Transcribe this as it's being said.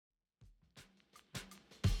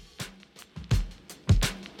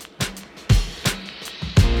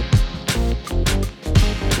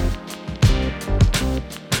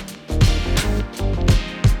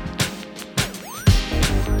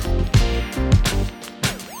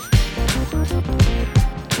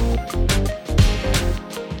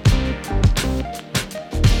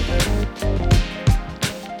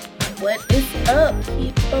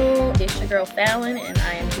girl Fallon, and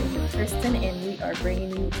I am here with Kristin, and we are bringing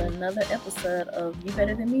you another episode of You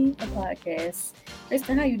Better Than Me, the podcast.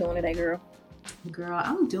 Kristin, how you doing today, girl? Girl,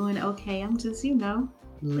 I'm doing okay. I'm just,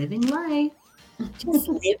 living life. Just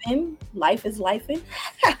living. Life is lifing.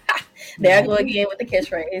 There I go again with the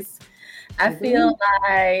catchphrase. I feel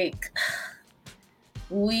like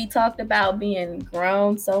we talked about being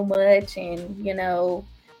grown so much, and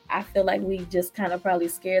I feel like we just kind of probably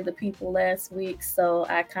scared the people last week. So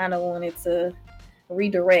I kind of wanted to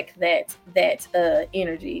redirect that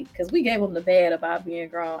energy, because we gave them the bad about being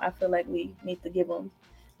grown. I feel like we need to give them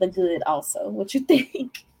the good also. What you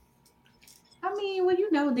think? I mean,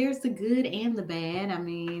 well, there's the good and the bad.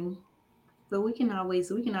 But we can always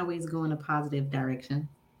go in a positive direction.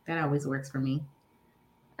 That always works for me.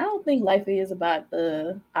 I don't think life is about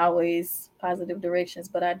the always positive directions,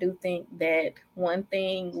 but I do think that one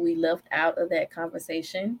thing we left out of that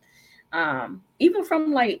conversation, even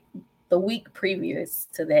from like the week previous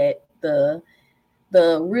to that, the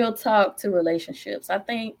real talk to relationships. I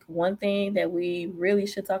think one thing that we really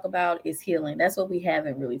should talk about is healing. That's what we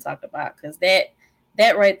haven't really talked about, because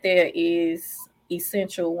that right there is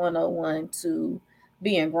essential 101 to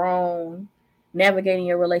being grown, navigating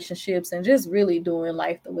your relationships, and just really doing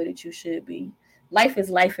life the way that you should be. Life is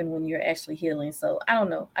life, and when you're actually healing. So I don't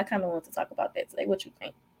know. I kind of want to talk about that today. What you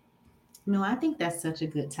think? No, I think that's such a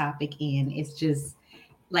good topic. And it's just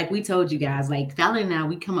like we told you guys, like Fallon and I,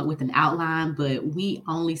 we come up with an outline, but we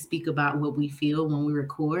only speak about what we feel when we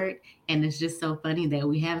record. And it's just so funny that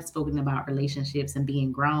we have spoken about relationships and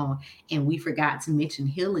being grown, and we forgot to mention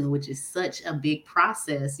healing, which is such a big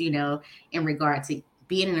process, in regard to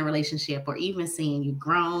being in a relationship or even seeing you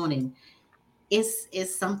grown. And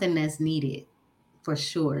it's something that's needed for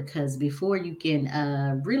sure, because before you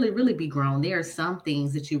can really be grown, there are some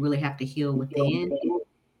things that you really have to heal within,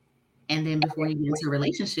 and then before you get into a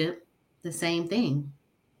relationship, the same thing.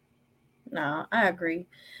 No, I agree.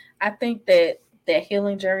 I think that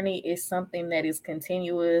healing journey is something that is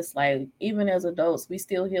continuous. Like, even as adults, we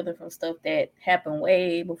still healing from stuff that happened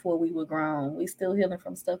way before we were grown. We still healing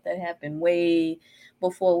from stuff that happened way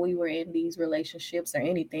before we were in these relationships or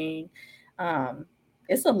anything. Um,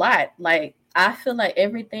 it's a lot. Like, I feel like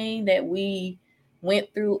everything that we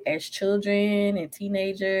went through as children and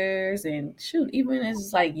teenagers, and shoot, even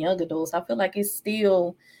as like young adults, I feel like it's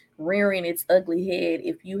still rearing its ugly head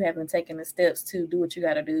if you haven't taken the steps to do what you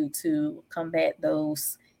got to do to combat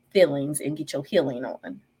those feelings and get your healing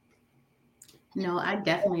on. No, I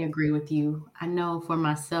definitely agree with you. I know for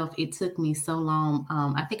myself, it took me so long.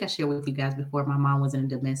 I think I shared with you guys before, my mom was in a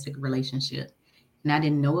domestic relationship, and I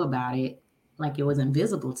didn't know about it. Like, it was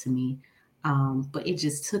invisible to me. But it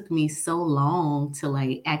just took me so long to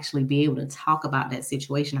like actually be able to talk about that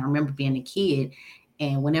situation. I remember being a kid,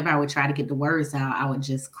 and whenever I would try to get the words out, I would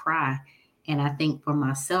just cry. And I think for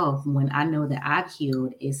myself, when I know that I've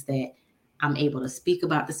healed, is that I'm able to speak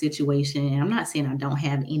about the situation. And I'm not saying I don't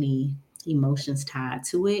have any emotions tied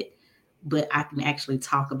to it, but I can actually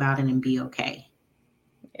talk about it and be okay.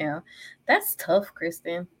 Yeah, that's tough,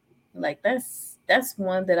 Kristen. Like, that's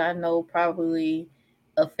one that I know probably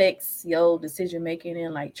affects your decision making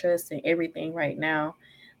and like trust and everything right now.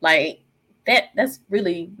 Like, that's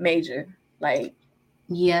really major. Like,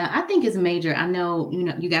 Yeah, I think it's major. I know,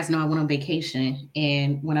 you guys know I went on vacation.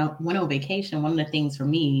 And when I went on vacation, one of the things for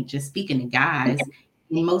me, just speaking to guys,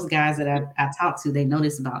 and most guys that I talk to, they know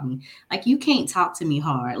this about me. Like, you can't talk to me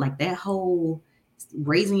hard. Like, that whole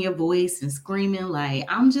raising your voice and screaming, like,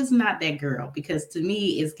 I'm just not that girl. Because to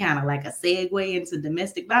me, it's kind of like a segue into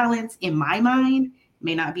domestic violence in my mind.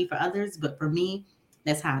 May not be for others, but for me,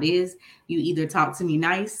 that's how it is. You either talk to me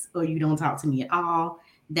nice or you don't talk to me at all.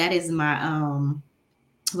 That is my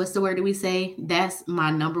what's the word do we say? That's my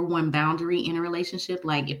number one boundary in a relationship.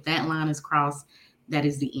 Like, if that line is crossed, that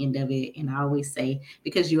is the end of it. And I always say,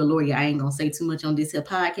 because you're a lawyer, I ain't gonna say too much on this here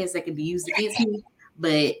podcast that could be used against me.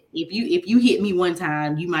 But if you hit me one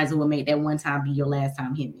time, you might as well make that one time be your last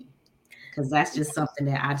time hit me. Because that's just something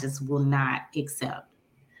that I just will not accept.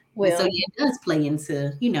 And so well, yeah, it does play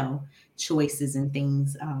into, choices and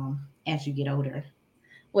things as you get older.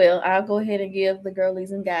 Well, I'll go ahead and give the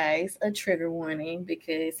girlies and guys a trigger warning,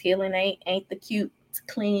 because healing ain't the cute,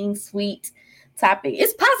 clean, sweet topic.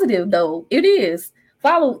 It's positive though. It is.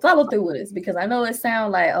 Follow through with us, because I know it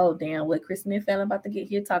sounds like, oh damn, what Kristin and Fallon about to get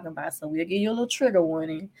here talking about. So we'll give you a little trigger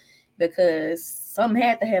warning, because something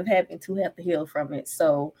had to have happened to have to heal from it.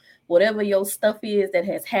 So whatever your stuff is that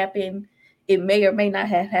has happened, it may or may not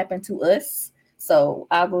have happened to us. So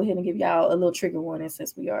I'll go ahead and give y'all a little trigger warning,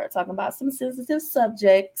 since we are talking about some sensitive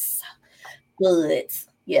subjects. But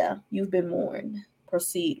yeah, you've been warned.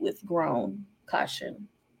 Proceed with grown caution.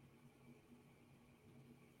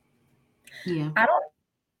 Yeah. I don't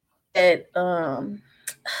that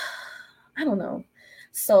I don't know.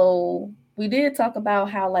 So we did talk about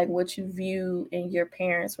how like what you view in your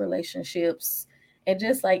parents' relationships and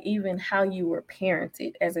just like even how you were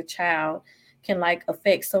parented as a child can like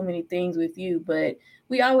affect so many things with you. But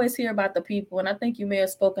we always hear about the people, and I think you may have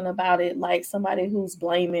spoken about it like somebody who's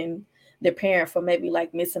blaming their parent for maybe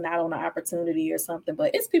like missing out on an opportunity or something.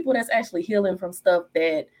 But it's people that's actually healing from stuff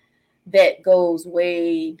that goes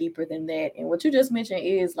way deeper than that. And what you just mentioned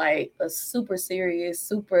is like a super serious,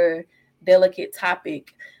 super delicate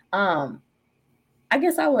topic. Um, I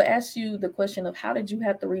guess I would ask you the question of how did you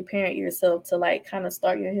have to reparent yourself to like kind of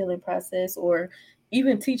start your healing process, or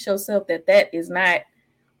even teach yourself that that is not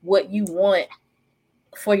what you want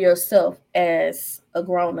for yourself as a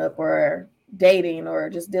grown up, or dating, or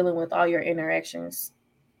just dealing with all your interactions.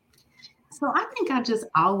 So I think I just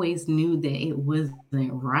always knew that it wasn't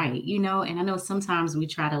right, and I know sometimes we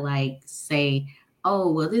try to like say,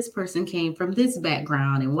 oh, well, this person came from this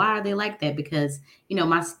background and why are they like that? Because,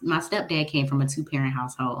 my stepdad came from a two-parent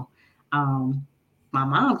household. Um, my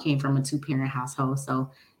mom came from a two-parent household.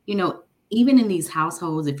 So, you know, even in these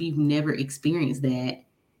households, if you've never experienced that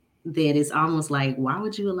it's almost like, why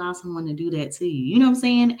would you allow someone to do that to you? You know what I'm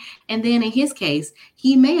saying? And then in his case,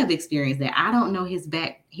 he may have experienced that. I don't know his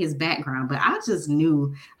background, but I just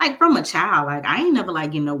knew, like, from a child, like, I ain't never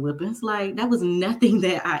like getting no whippings. Like, that was nothing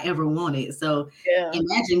that I ever wanted. So Yeah.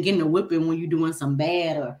 imagine getting a whipping when you're doing some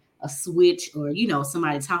bad, or a switch, or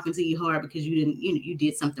somebody talking to you hard because you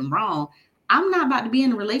did something wrong. I'm not about to be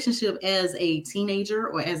in a relationship as a teenager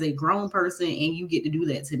or as a grown person and you get to do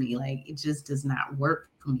that to me. Like, it just does not work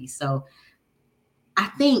for me. So I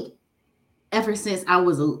think ever since I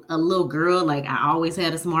was a little girl, like, I always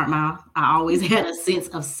had a smart mouth. I always had a sense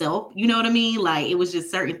of self. You know what I mean? Like, it was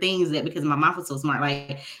just certain things that, because my mouth was so smart,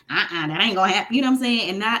 like, that ain't gonna happen. You know what I'm saying?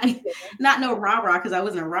 And not not no rah rah, because I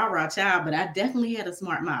wasn't a rah rah child, but I definitely had a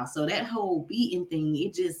smart mouth. So that whole beating thing,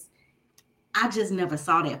 I just never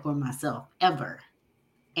saw that for myself ever.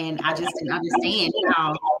 And I just didn't understand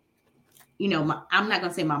how, I'm not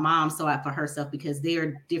gonna say my mom saw it for herself, because there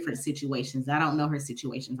are different situations. I don't know her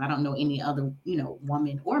situations. I don't know any other,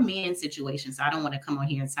 woman or man situations. So I don't want to come on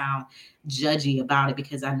here and sound judgy about it,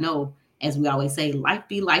 because I know, as we always say, life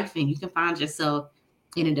be life, and you can find yourself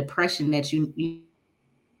in a depression that you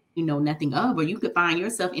know nothing of, or you could find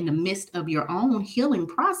yourself in the midst of your own healing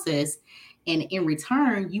process, and in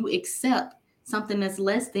return you accept something that's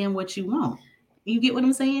less than what you want. You get what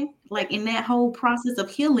I'm saying? Like, in that whole process of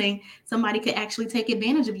healing, somebody could actually take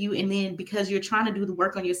advantage of you. And then because you're trying to do the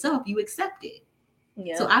work on yourself, you accept it.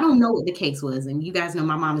 So I Yeah. don't know what the case was. And you guys know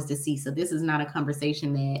my mom is deceased. So this is not a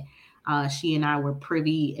conversation that she and I were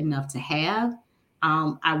privy enough to have.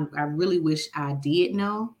 I really wish I did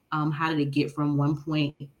know, how did it get from one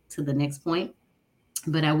point to the next point.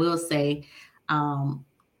 But I will say, um,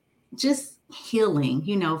 just healing,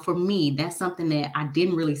 for me, that's something that I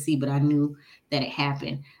didn't really see, but I knew that it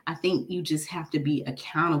happened. I think you just have to be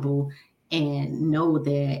accountable and know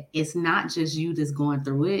that it's not just you that's going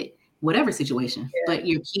through it, whatever situation, but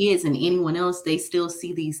your kids and anyone else, they still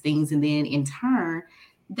see these things. And then in turn,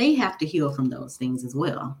 they have to heal from those things as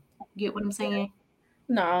well. Get what I'm saying?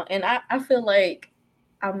 No, and I feel like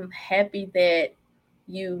I'm happy that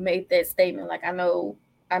you made that statement. Like I know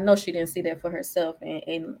she didn't see that for herself,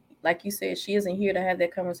 and like you said, she isn't here to have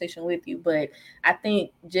that conversation with you. But I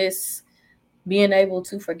think just being able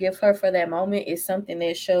to forgive her for that moment is something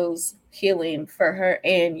that shows healing for her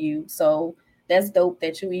and you. So that's dope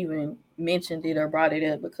that you even mentioned it or brought it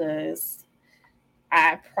up, because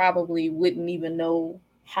I probably wouldn't even know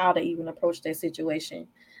how to even approach that situation.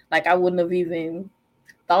 Like I wouldn't have even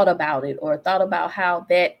thought about it, or thought about how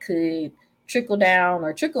that could trickle down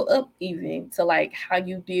or trickle up even to like how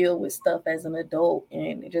you deal with stuff as an adult,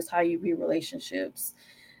 and just how you view relationships.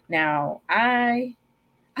 Now, I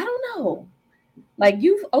don't know. Like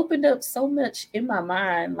you've opened up so much in my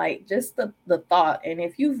mind, like just the thought. And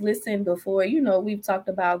if you've listened before, we've talked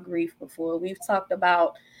about grief before. We've talked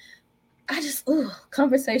about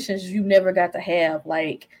conversations you never got to have.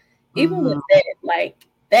 Like even with Hmm. that, like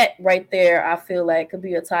that right there, I feel like could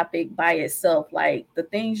be a topic by itself. Like the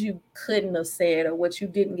things you couldn't have said, or what you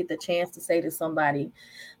didn't get the chance to say to somebody,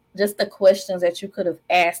 just the questions that you could have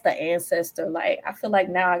asked the ancestor. Like I feel like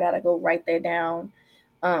now I gotta go write that down,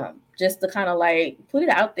 just to kind of like put it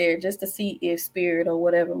out there, just to see if spirit or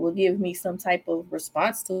whatever will give me some type of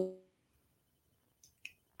response to it.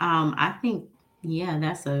 I think, yeah,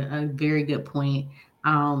 that's a very good point.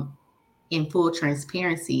 Um, in full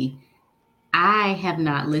transparency, I have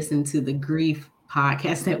not listened to the grief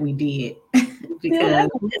podcast that we did. Still because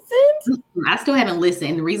haven't listened? I still haven't listened.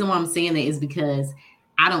 And the reason why I'm saying that is because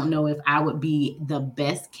I don't know if I would be the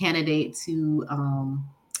best candidate to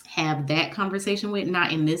have that conversation with.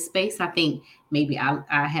 Not in this space. I think maybe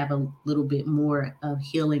I have a little bit more of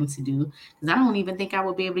healing to do because I don't even think I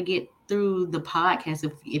would be able to get through the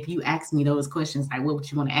podcast if you ask me those questions. Like, what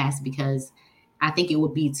would you want to ask? Because I think it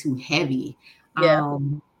would be too heavy. Yeah.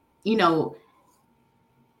 You know,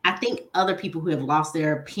 I think other people who have lost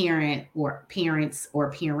their parents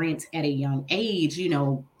at a young age,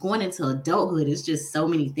 going into adulthood is just so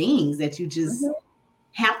many things that you just Mhm.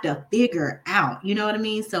 have to figure out. You know what I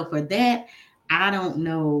mean? So for that, I don't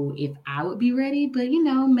know if I would be ready, but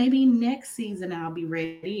maybe next season I'll be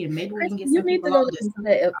ready and maybe we can get some You people need on to go this. listen to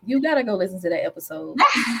that. You gotta go listen to that episode.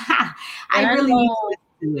 I And I really need to know,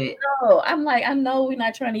 listen to it. no, I'm like, I know we're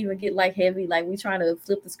not trying to even get like heavy. Like we trying to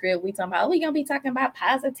flip the script. We talking about, we gonna be talking about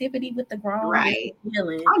positivity with the grown and Right.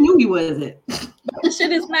 healing. I knew he wasn't. The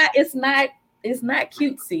shit is not. It's not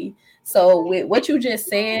cutesy. So with what you just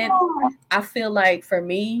said, I feel like for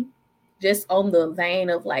me, just on the vein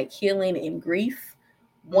of like healing and grief,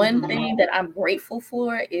 one Mhm. thing that I'm grateful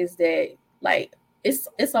for is that like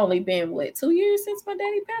it's only been what 2 years since my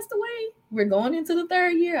daddy passed away. We're going into the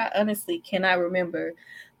third year. I honestly cannot remember,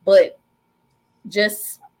 but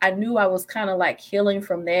just I knew I was kind of like healing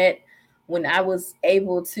from that when I was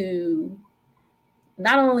able to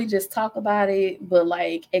not only just talk about it, but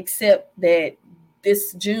like accept that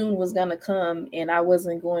this June was gonna come and I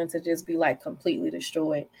wasn't going to just be like completely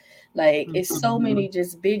destroyed. Like it's so Mhm. many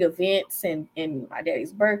just big events and my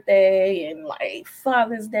daddy's birthday and like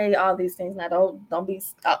Father's Day, all these things. Now don't be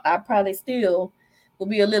I probably still will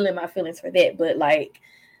be a little in my feelings for that, but like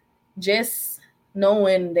just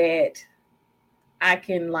knowing that I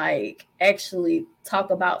can like actually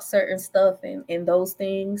talk about certain stuff and those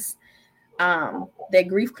things, that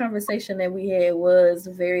grief conversation that we had was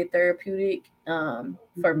very therapeutic,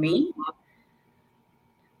 for Mhm. me,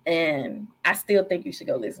 and I still think you should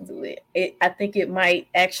go listen to it. I think it might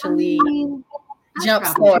I actually mean, I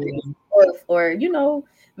probably jumpstart will. or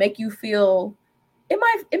make you feel. It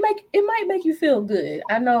might make you feel good.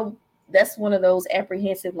 I know that's one of those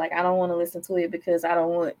apprehensive, like I don't want to listen to it because I don't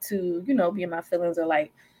want to be in my feelings or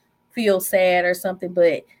like feel sad or something,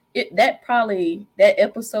 but that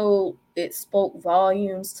episode, it spoke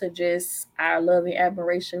volumes to just our love and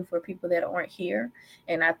admiration for people that aren't here.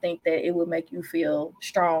 And I think that it would make you feel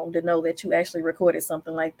strong to know that you actually recorded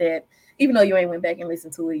something like that, even though you ain't went back and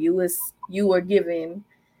listened to it. You were given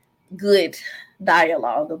good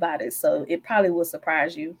dialogue about it, so it probably will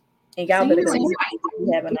surprise you. And So y'all better go what listen I might if you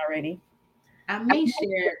do? haven't already. I may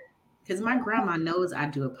share because my grandma knows I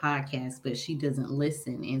do a podcast, but she doesn't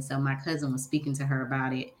listen. And so my cousin was speaking to her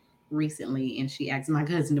about it recently, and she asked my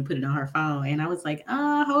cousin to put it on her phone. And I was like,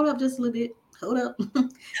 hold up just a little bit. Hold up.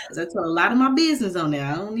 Because I told a lot of my business on there.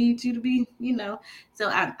 I don't need you to be. So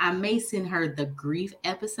I may send her the grief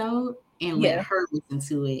episode and let Yeah, her listen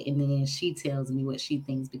to it. And then she tells me what she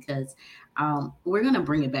thinks because we're going to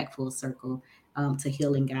bring it back full circle to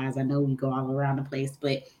healing, guys. I know we go all around the place,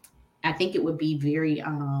 but I think it would be very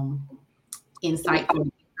insightful to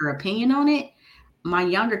get her opinion on it. My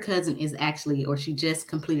younger cousin is actually, or she just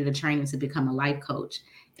completed a training to become a life coach.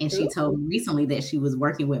 And she ooh, told me recently that she was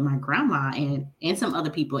working with my grandma and some other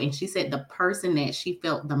people. And she said the person that she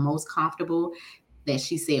felt the most comfortable, that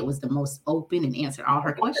she said was the most open and answered all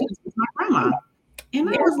her questions was my grandma. And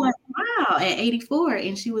I yeah, was like, wow, at 84.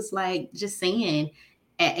 And she was like, just saying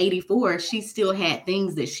at 84, she still had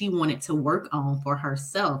things that she wanted to work on for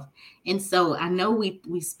herself. And so I know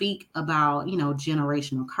we speak about,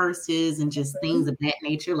 generational curses and just things of that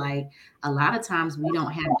nature. Like a lot of times we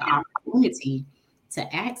don't have the opportunity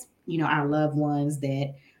to ask, our loved ones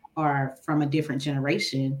that are from a different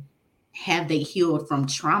generation, have they healed from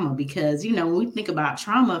trauma? Because when we think about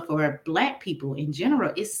trauma for Black people in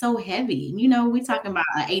general, it's so heavy. We talking about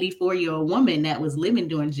an 84-year-old woman that was living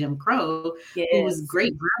during Jim Crow, whose yes,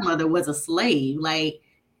 great grandmother was a slave. Like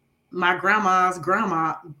my grandma's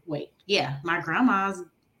grandma, wait, yeah, my grandma's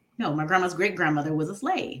great grandmother was a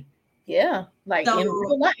slave. yeah, like in So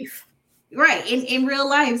real life. right, in real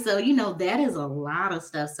life. So that is a lot of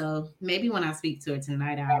stuff. So maybe when I speak to her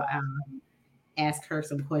tonight, I'll ask her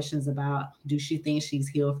some questions about, do she think she's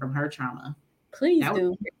healed from her trauma? Please That would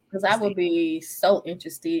do, be because I interesting. would be so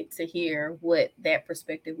interested to hear what that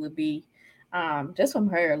perspective would be, just from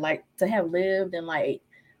her, like to have lived and like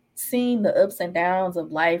seen the ups and downs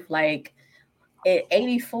of life. Like at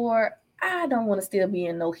 84, I don't want to still be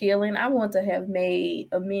in no healing. I want to have made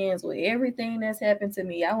amends with everything that's happened to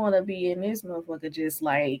me. I want to be in this motherfucker just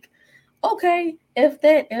like, okay, if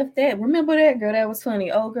that, remember that girl, that was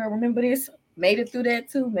funny. Oh girl, remember this? made it through that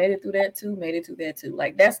too, made it through that too, made it through that too.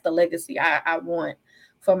 Like that's the legacy I want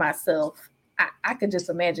for myself. I could just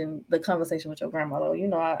imagine the conversation with your grandmother. You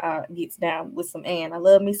know, I gets down with some Ann. I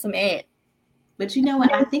love me some Ann. But you know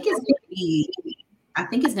what? I think it's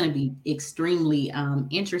going to be extremely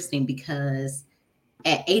interesting because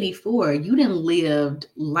at 84, you done lived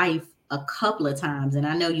life a couple of times. And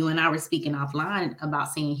I know you and I were speaking offline about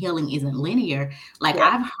saying healing isn't linear. Like Yep.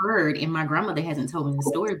 I've heard, and my grandmother hasn't told me the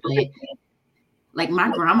story, but like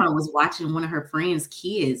my grandma was watching one of her friends'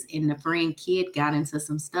 kids, and the friend kid got into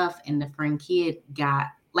some stuff, and the friend kid got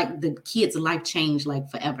like the kid's life changed like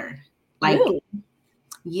forever. Like, Really?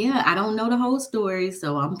 yeah, I don't know the whole story,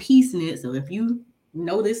 so I'm piecing it. So if you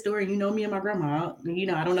know this story, you know me and my grandma, you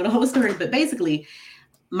know, I don't know the whole story, but basically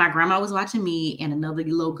my grandma was watching me and another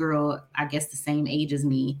little girl, I guess the same age as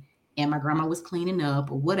me, and my grandma was cleaning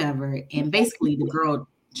up or whatever. And basically, the girl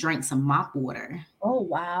drank some mop water. Oh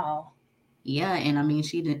wow. Yeah, and I mean,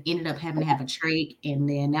 she ended up having to have a trach, and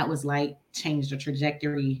then that was like changed the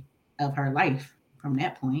trajectory of her life from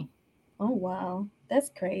that point. Oh wow. That's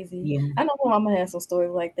crazy. Yeah, I know my mama has some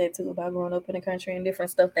stories like that too about growing up in the country and different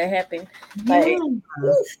stuff that happened. Like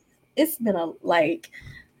yeah, it's been a like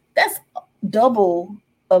that's double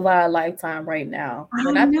of our lifetime right now. I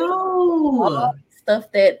When I think all know. the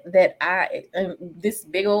stuff that I this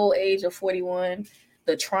big old age of 41,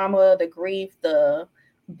 the trauma, the grief, the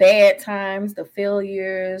bad times, the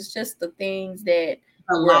failures, just the things that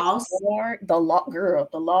The were loss, hard, the girl,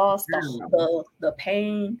 the loss, girl. the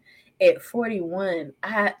pain. At 41,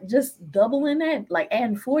 I just doubling that, like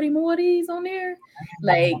adding 40 more of these on there.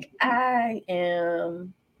 Like I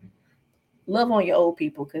am love on your old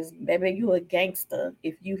people because baby, you a gangster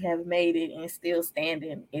if you have made it and still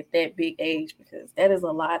standing at that big age because that is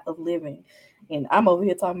a lot of living. And I'm over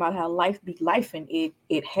here talking about how life be life and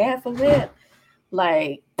it half of it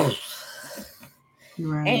like and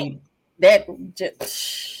Right. that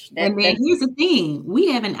just And then that here's the thing: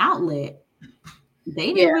 we have an outlet. They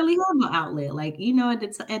yeah didn't really have no outlet. Like, you know, at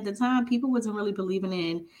the time, people wasn't really believing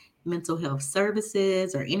in mental health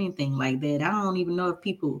services or anything like that. I don't even know if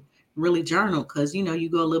people really journal because, you know, you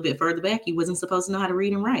go a little bit further back, you wasn't supposed to know how to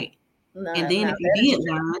read and write. And no then if you that is did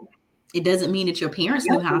learn, it doesn't mean that your parents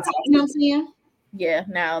knew how to. You know true. what I'm saying? Yeah,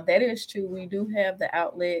 now that is true. We do have the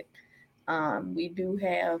outlet. We do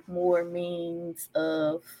have more means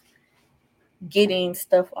of getting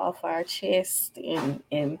stuff off our chest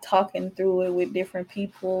and talking through it with different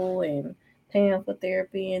people and paying for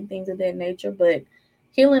therapy and things of that nature. But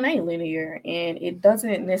healing ain't linear and it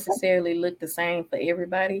doesn't necessarily look the same for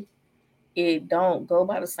everybody. It don't go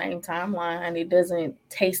by the same timeline. It doesn't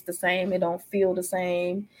taste the same. It don't feel the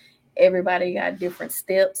same. Everybody got different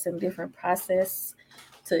steps and different process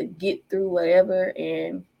to get through whatever.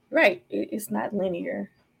 And right, it's not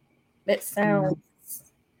linear. That sounds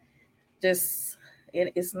just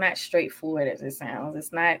it's not straightforward as it sounds.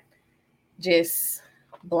 It's not just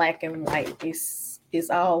black and white. It's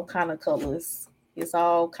all kind of colors. It's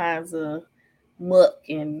all kinds of muck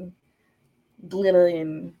and glitter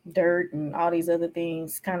and dirt and all these other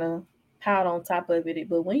things kind of piled on top of it.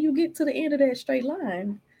 But when you get to the end of that straight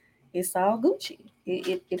line, it's all Gucci.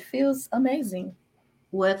 It feels amazing.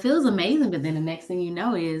 Well, it feels amazing, but then the next thing you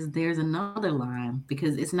know is there's another line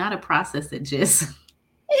because it's not a process that just I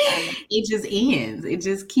know. it just ends. It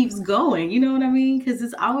just keeps going. You know what I mean? Because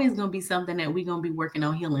it's always going to be something that we're going to be working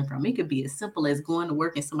on healing from. It could be as simple as going to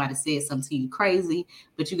work and somebody said something to you crazy,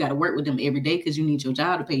 but you got to work with them every day because you need your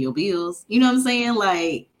job to pay your bills. You know what I'm saying?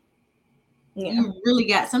 Like, Yeah. you really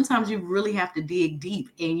got, sometimes you really have to dig deep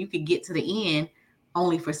and you could get to the end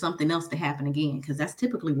only for something else to happen again because that's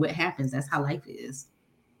typically what happens. That's how life is.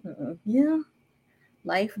 Yeah.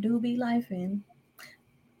 Life do be life and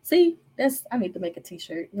see, that's I need to make a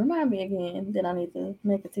t-shirt. Remind me again that I need to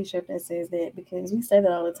make a t-shirt that says that because we say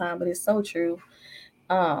that all the time, but it's so true.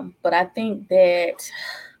 But I think that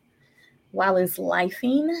while it's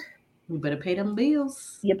lifing, We better pay them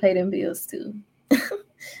bills. you pay them bills too.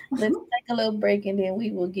 Let's take a little break and then we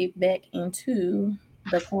will get back into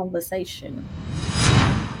the conversation.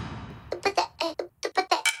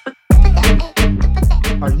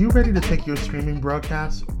 Are you ready to take your streaming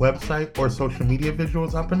broadcast, website, or social media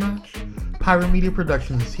visuals up a notch? Pyro Media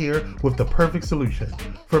Productions is here with the perfect solution.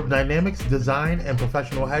 From dynamics, design, and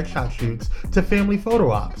professional headshot shoots to family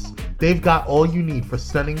photo ops, they've got all you need for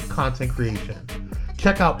stunning content creation.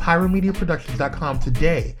 Check out pyromediaproductions.com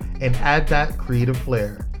today and add that creative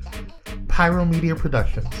flair. Pyro Media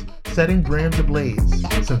Productions, setting brands ablaze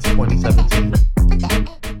since 2017.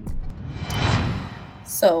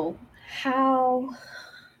 So, how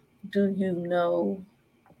do you know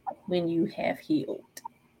when you have healed?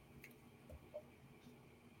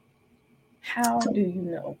 How do you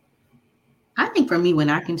know? I think for me, when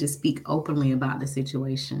I can just speak openly about the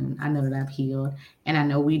situation, I know that I've healed. And I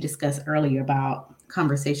know we discussed earlier about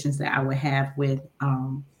conversations that I would have with,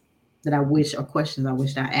 that I wish, or questions I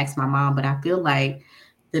wished I asked my mom. But I feel like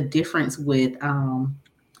the difference with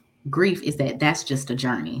grief is that that's just a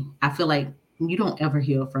journey. I feel like you don't ever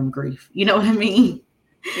heal from grief. You know what I mean?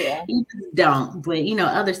 Yeah. You just don't. But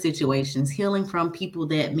other situations, healing from people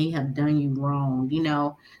that may have done you wrong,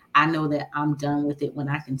 I know that I'm done with it when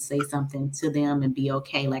I can say something to them and be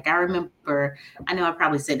okay. Like I remember, I know I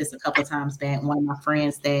probably said this a couple of times back, one of my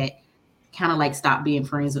friends that kind of like stopped being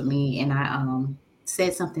friends with me, and I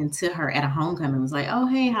said something to her at a homecoming, was like, "Oh,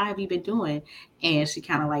 hey, how have you been doing?" And she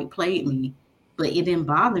kind of like played me, but it didn't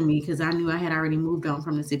bother me because I knew I had already moved on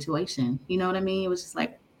from the situation. You know what I mean? It was just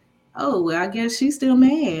like, oh, well, I guess she's still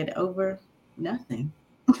mad over nothing.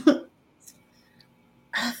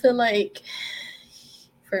 I feel like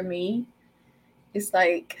for me, it's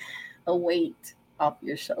like a weight off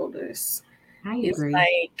your shoulders. I It's agree.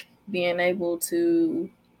 like being able to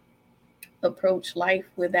approach life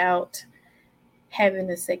without having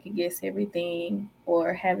to second guess everything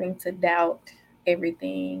or having to doubt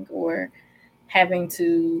everything or having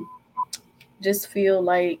to just feel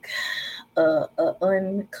like a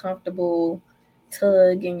uncomfortable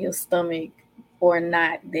tug in your stomach or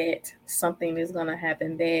not that something is gonna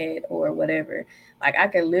happen bad or whatever. Like I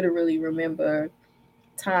can literally remember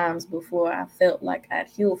times before I felt like I'd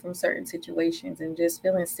healed from certain situations and just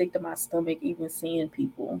feeling sick to my stomach, even seeing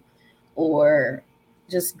people or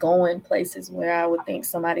just going places where I would think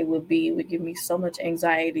somebody would be would give me so much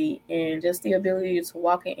anxiety, and just the ability to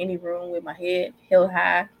walk in any room with my head held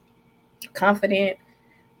high, confident,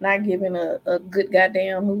 not giving a good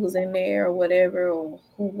goddamn who was in there or whatever or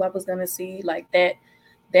who I was gonna see. Like that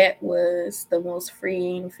was the most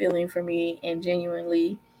freeing feeling for me, and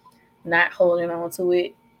genuinely not holding on to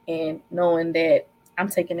it and knowing that I'm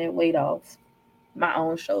taking that weight off my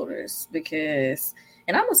own shoulders. Because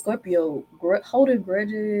and I'm a Scorpio, holding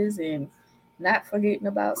grudges and not forgetting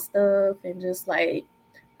about stuff, and just like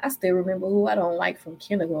I still remember who I don't like from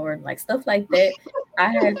kindergarten, like stuff like that. I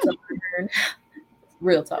had to learn,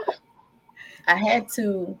 real talk, I had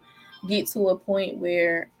to get to a point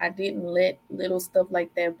where I didn't let little stuff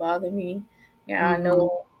like that bother me. Yeah, I Mm-hmm.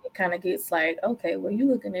 know it kind of gets like, okay, well, you're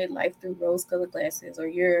looking at life through rose colored glasses, or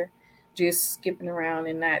you're just skipping around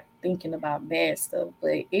and not thinking about bad stuff.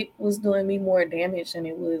 But it was doing me more damage than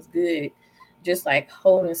it was good. Just like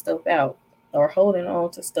holding stuff out or holding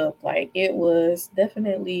on to stuff. Like it was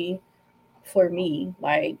definitely for me.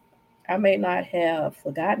 Like I may not have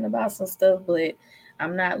forgotten about some stuff, but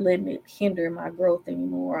I'm not letting it hinder my growth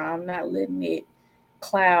anymore. I'm not letting it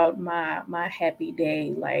cloud my happy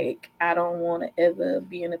day. Like I don't want to ever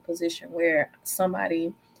be in a position where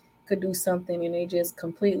somebody could do something and they just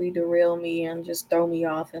completely derail me and just throw me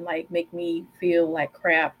off and like make me feel like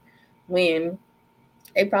crap when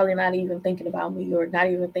they probably not even thinking about me or not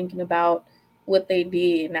even thinking about what they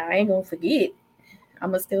did. Now I ain't gonna forget.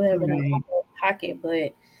 I'm gonna still have it in my Right. pocket,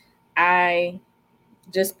 but I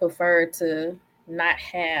just prefer to not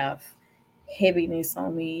have heaviness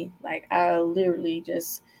on me. Like I literally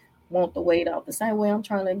just want the weight off. The same way I'm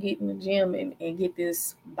trying to get in the gym and get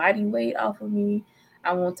this body weight off of me.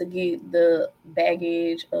 I want to get the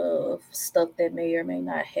baggage of stuff that may or may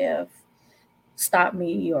not have stopped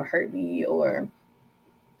me or hurt me or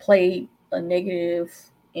played a negative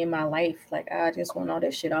in my life. Like I just want all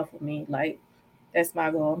that shit off of me. Like that's my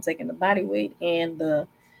goal. I'm taking the body weight and the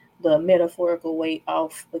metaphorical weight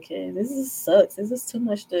off, because this is sucks. This is too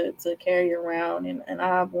much to carry around, and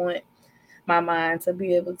I want my mind to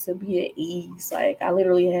be able to be at ease. Like I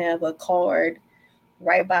literally have a card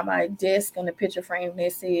right by my desk in a picture frame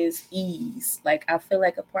that says ease. Like I feel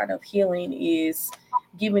like a part of healing is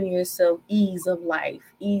giving yourself ease of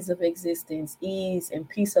life, ease of existence, ease and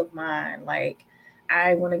peace of mind. Like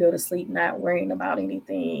I want to go to sleep not worrying about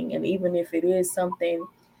anything, and even if it is something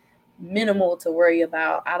minimal to worry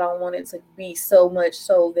about, I don't want it to be so much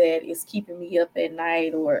so that it's keeping me up at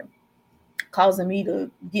night or causing me to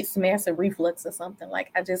get some acid reflux or something.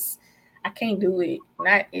 Like I can't do it.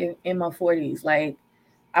 Not in my 40s. Like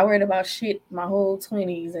I worried about shit my whole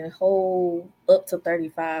 20s and whole up to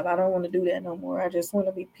 35. I don't want to do that no more. I just want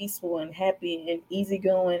to be peaceful and happy and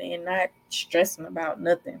easygoing and not stressing about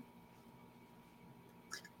nothing.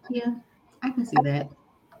 Yeah, I can see that.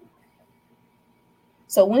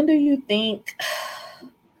 So when do you think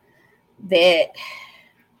that,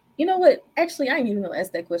 you know what? Actually, I ain't even gonna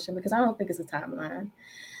ask that question because I don't think it's a timeline.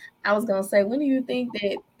 I was gonna say, when do you think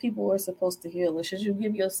that people are supposed to heal, or should you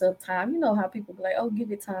give yourself time? You know how people be like, "Oh,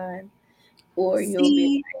 give it time." or you'll be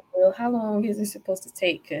See, like, well, how long is it supposed to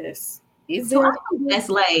take? Because is so there I a think that's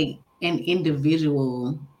like an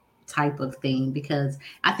individual type of thing because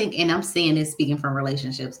I think, and I'm saying this speaking from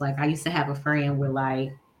relationships, like I used to have a friend where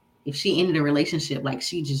like if she ended a relationship, like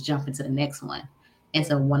she just jump into the next one. And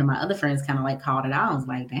so one of my other friends kind of like called it out. I was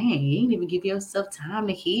like, dang, you didn't even give yourself time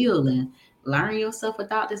to heal and learn yourself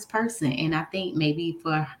without this person. And I think maybe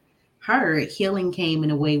for her, healing came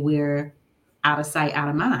in a way where out of sight, out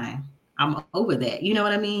of mind. I'm over that. You know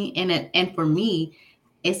what I mean? And for me,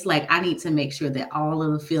 it's like I need to make sure that all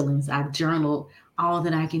of the feelings I've journaled, all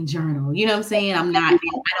that I can journal. You know what I'm saying? I don't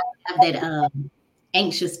have that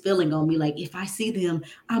anxious feeling on me. Like if I see them,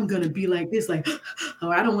 I'm gonna be like this, like,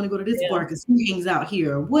 or I don't want to go to this bar yeah, because who hangs out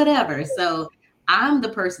here or whatever. So I'm the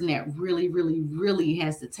person that really, really, really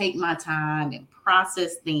has to take my time and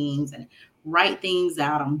process things and write things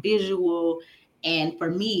out. I'm visual. And for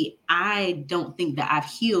me, I don't think that I've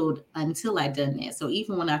healed until I've done that. So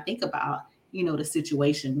even when I think about, the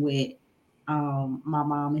situation with my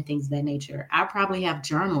mom and things of that nature, I probably have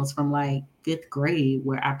journals from like fifth grade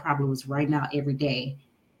where I probably was writing out every day,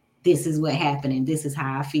 this is what happened and this is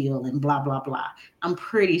how I feel and blah blah blah. I'm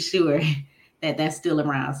pretty sure that that's still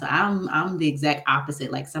around. So I'm the exact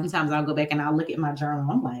opposite. Like sometimes I'll go back and I'll look at my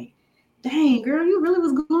journal. I'm like, dang girl, you really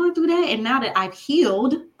was going through that. And now that I've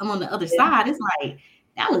healed, I'm on the other yeah, side. It's like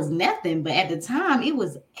that was nothing, but at the time it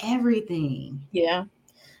was everything. yeah.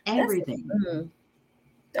 That's Everything. mm,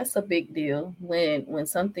 that's a big deal when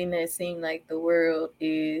something that seemed like the world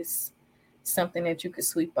is something that you could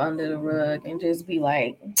sweep under the rug and just be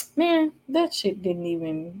like, man, that shit didn't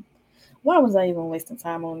even. Why was I even wasting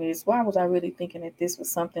time on this? Why was I really thinking that this was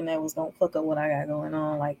something that was gonna fuck up what I got going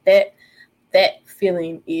on? Like that. That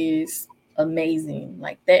feeling is amazing.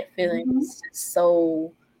 Like that feeling Mhm. is just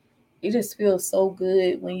so. It just feels so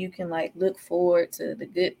good when you can like look forward to the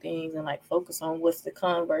good things and like focus on what's to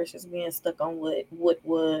come versus being stuck on what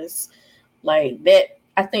was like that.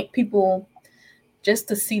 I think people, just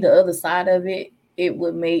to see the other side of it, it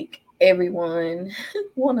would make everyone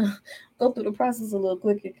want to go through the process a little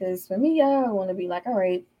quicker. Because for me, I want to be like, all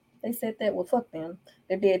right, they said that, well, fuck them.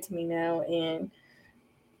 They're dead to me now, and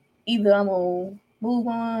either I'm gonna move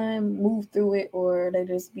on, move through it, or they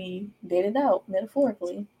just be deaded out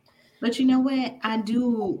metaphorically. But you know what? I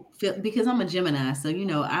do feel because I'm a Gemini, so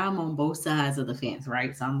I'm on both sides of the fence,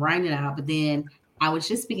 right? So I'm writing it out, but then I was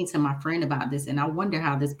just speaking to my friend about this, and I wonder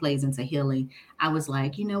how this plays into healing. I was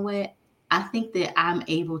like, you know what? I think that I'm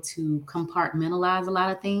able to compartmentalize a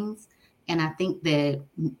lot of things, and I think that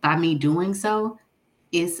by me doing so,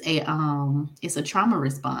 it's a trauma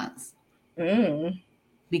response Mm,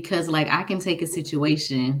 because like I can take a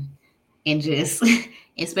situation and just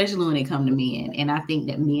especially when it come to men, and I think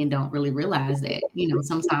that men don't really realize that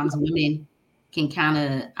sometimes women can kind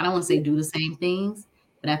of, I don't want to say do the same things,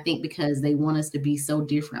 but I think because they want us to be so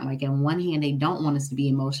different, like on one hand they don't want us to be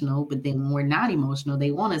emotional, but then when we're not emotional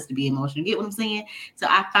they want us to be emotional. You get what I'm saying? So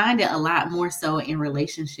I find it a lot more so in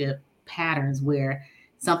relationship patterns where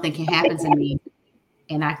something can happen to me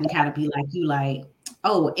and I can kind of be like you, like,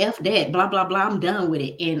 oh, F that, blah, blah, blah, I'm done with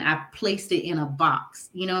it. And I placed it in a box.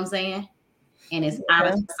 You know what I'm saying? And it's out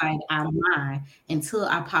of yeah. sight, out of mind until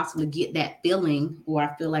I possibly get that feeling or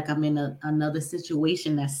I feel like I'm in another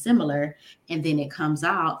situation that's similar. And then it comes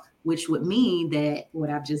out, which would mean that what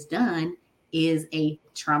I've just done is a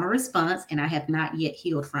trauma response and I have not yet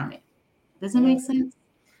healed from it. Does it Mm. make sense?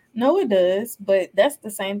 No, it does, but that's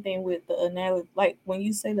the same thing with the analogy. Like when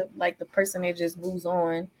you say that, like the person that just moves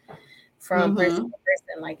on from person Mm-hmm. to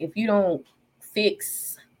person. Like if you don't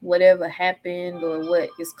fix whatever happened or what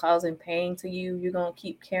is causing pain to you, you're gonna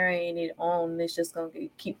keep carrying it on. It's just gonna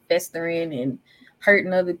keep festering and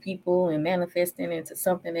hurting other people and manifesting into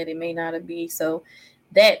something that it may not be. So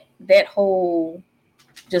that whole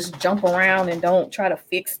just jump around and don't try to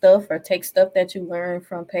fix stuff or take stuff that you learned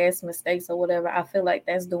from past mistakes or whatever. I feel like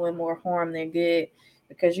that's doing more harm than good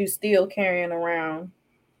because you still carrying around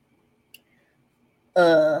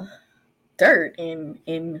uh dirt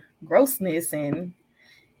and grossness, and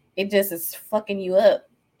it just is fucking you up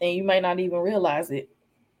and you might not even realize it.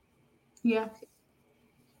 Yeah,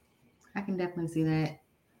 I can definitely see that.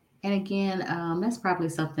 And again, that's probably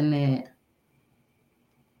something that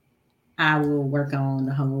I will work on,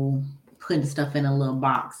 the whole putting stuff in a little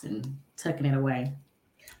box and tucking it away.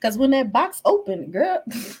 Because when that box open, girl,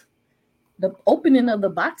 the opening of the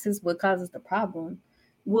box is what causes the problem.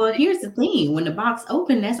 Well, here's the thing. When the box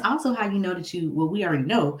open, that's also how you know that well, we already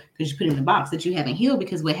know because you put it in the box that you haven't healed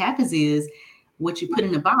because what happens is what you put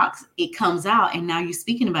in the box, it comes out and now you're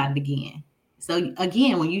speaking about it again. So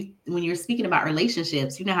again, when you're speaking about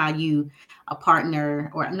relationships, you know how you a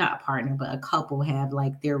partner or not a partner, but a couple have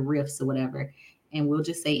like their rifts or whatever. And we'll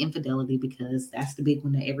just say infidelity because that's the big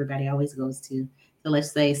one that everybody always goes to. So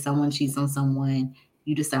let's say someone cheats on someone,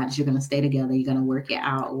 you decide that you're gonna stay together, you're gonna work it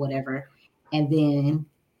out or whatever. And then,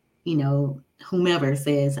 you know, whomever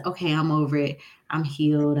says, okay, I'm over it, I'm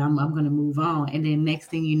healed, I'm gonna move on. And then next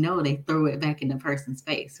thing you know, they throw it back in the person's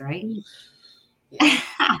face, right? Yeah.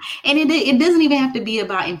 And it doesn't even have to be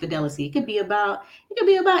about infidelity. It could be about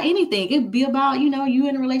anything. It could be about, you know, you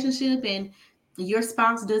in a relationship and your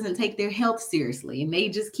spouse doesn't take their health seriously and they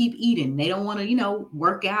just keep eating. They don't want to, you know,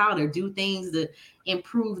 work out or do things to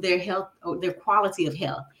improve their health or their quality of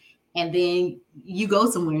health. And then you go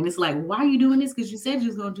somewhere and it's like, why are you doing this? Because you said you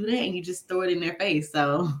was gonna do that, and you just throw it in their face.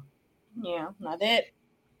 So Yeah. Now that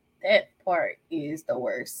part is the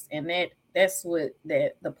worst, and that's what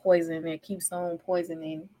that the poison that keeps on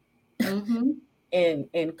poisoning hmm.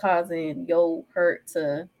 and causing your hurt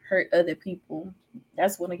to hurt other people.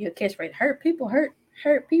 That's one of your catchphrases. Hurt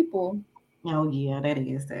people. Oh yeah, that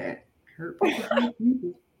is that. Hurt people hurt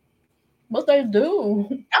people. What they do.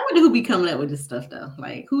 I wonder who be coming up with this stuff though.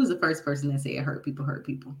 Like, who was the first person that said hurt people hurt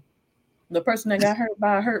people? The person that got hurt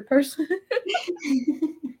by a hurt person.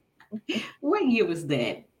 What year was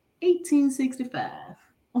that? 1865.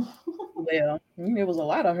 Well, there was a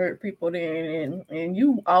lot of hurt people then, and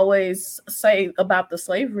you always say about the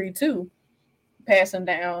slavery too, passing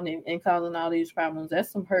down and causing all these problems.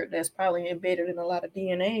 That's some hurt that's probably embedded in a lot of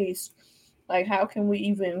DNAs. Like, how can we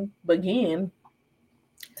even begin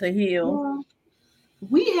to heal? Well,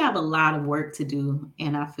 we have a lot of work to do,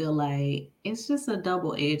 and I feel like it's just a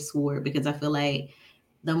double-edged sword because I feel like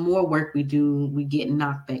the more work we do, we get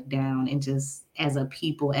knocked back down, and just as a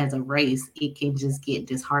people, as a race, it can just get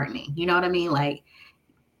disheartening. You know what I mean? Like,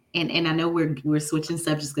 and I know we're switching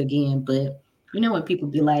subjects again, but you know when people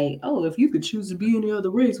be like, "Oh, if you could choose to be any other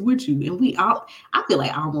race, would you?" And we all, I feel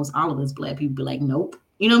like almost all of us black people be like, "Nope."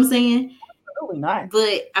 You know what I'm saying? Really not.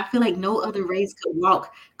 But I feel like no other race could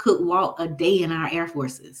walk a day in our air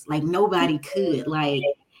forces. Like nobody could. Like,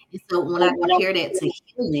 and so when I compare that to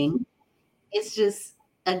healing, it's just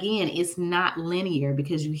again, it's not linear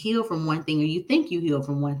because you heal from one thing or you think you heal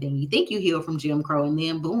from one thing. You think you heal from Jim Crow and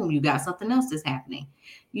then boom, you got something else that's happening.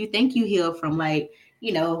 You think you heal from like,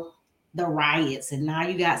 you know, the riots and now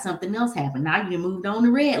you got something else happen. Now you moved on to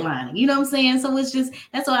redlining. You know what I'm saying? So it's just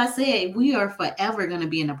that's why I said we are forever going to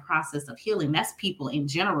be in the process of healing. That's people in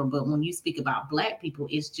general, but when you speak about black people,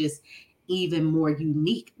 it's just even more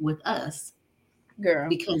unique with us Girl.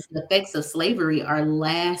 because the effects of slavery are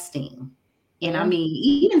lasting. And I Mm, mean,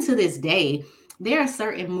 even to this day, there are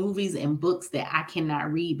certain movies and books that I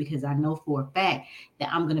cannot read because I know for a fact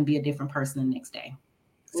that I'm going to be a different person the next day.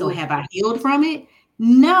 So oof. have I healed from it?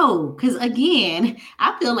 No, because again,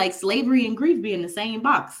 I feel like slavery and grief be in the same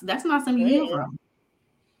box. That's not something you heal Mm. from.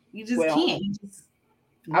 You just Well, can't. You just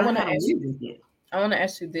I learn want how to to ask live you. with it. I want to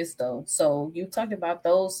ask you this though. So you talked about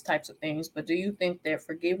those types of things, but do you think that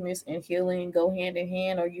forgiveness and healing go hand in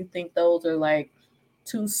hand, or you think those are like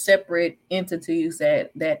two separate entities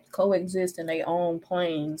that coexist in their own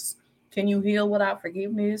planes? Can you heal without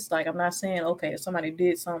forgiveness? Like, I'm not saying, okay, if somebody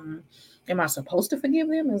did something, am I supposed to forgive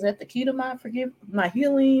them? Is that the key to my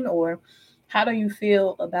healing, or how do you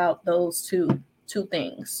feel about those two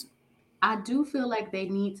things? I do feel like they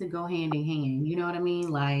need to go hand in hand. You know what I mean?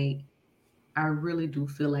 Like I really do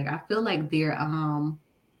feel like they're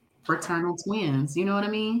fraternal twins. You know what I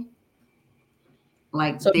mean?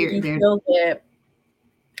 Like So do you they're feel that,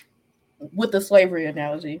 with the slavery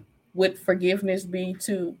analogy, would forgiveness be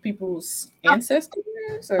to people's ancestors,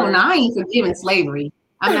 oh no, or I ain't forgiving slavery.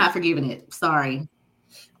 I'm not forgiving it. Sorry.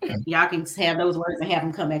 Y'all can have those words and have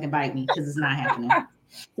them come back and bite me because it's not happening.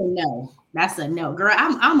 So no, that's a no. Girl,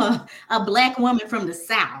 I'm a black woman from the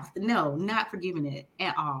South. No, not forgiving it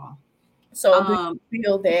at all. so do Um, you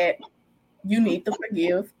feel that you need to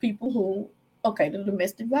forgive people who, okay, the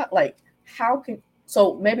domestic violence, like, how can,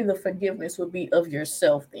 so maybe the forgiveness would be of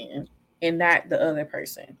yourself then, and not the other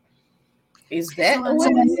person. Is so that I the way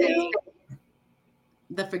would to say heal?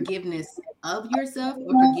 the forgiveness of yourself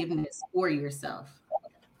or forgiveness for yourself.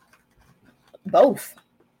 Both.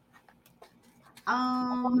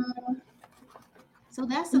 Um, so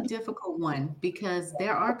that's a difficult one because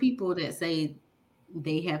there are people that say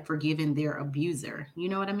they have forgiven their abuser. You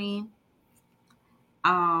know what I mean?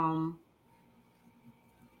 Um,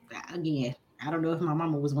 again, I don't know if my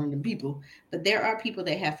mama was one of the people, but there are people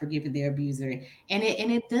that have forgiven their abuser, and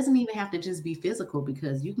it doesn't even have to just be physical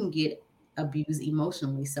because you can get abused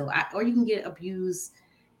emotionally. So or you can get abused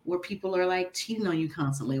where people are like cheating on you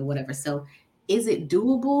constantly or whatever. So is it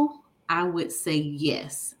doable? I would say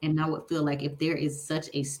yes. And I would feel like if there is such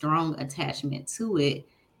a strong attachment to it,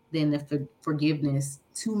 then the forgiveness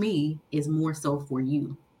to me is more so for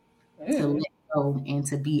you to Mm, let go and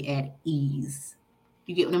to be at ease.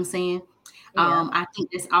 You get what I'm saying? yeah. I think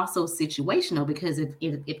that's also situational because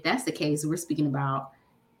if that's the case, we're speaking about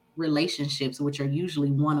relationships, which are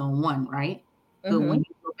usually one on one, right? But when Mm-hmm.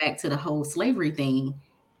 you go back to the whole slavery thing,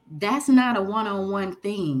 that's not a one on one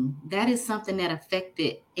thing. That is something that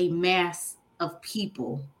affected a mass of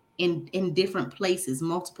people in different places,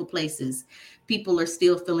 multiple places. People are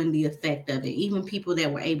still feeling the effect of it. Even people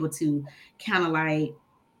that were able to kind of like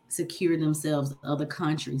secure themselves in other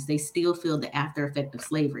countries, they still feel the after effect of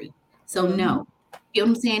slavery. So Mm-hmm. no. You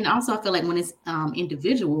know what I'm saying? Also, I feel like when it's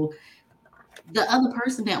individual, the other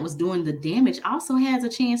person that was doing the damage also has a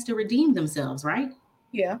chance to redeem themselves, right?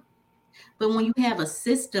 Yeah. But when you have a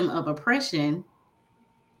system of oppression,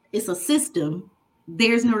 it's a system,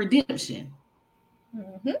 there's no redemption.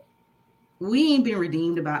 Mm-hmm. We ain't been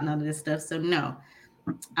redeemed about none of this stuff. So no.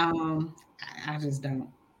 I just don't.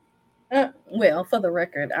 Well, for the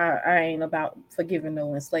record, I ain't about forgiving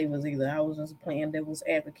no enslavers either. I was just playing devil's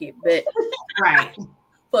advocate, but Right.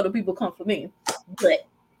 for the people come for me. But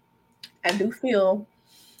I do feel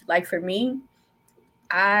like for me,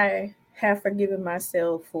 I have forgiven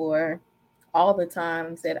myself for all the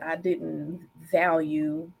times that I didn't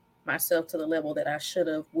value myself to the level that I should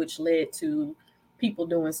have, which led to people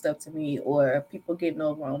doing stuff to me or people getting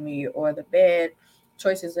over on me or the bad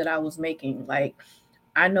choices that I was making. Like,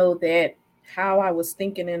 I know that how I was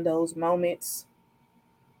thinking in those moments,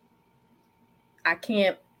 I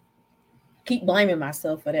can't keep blaming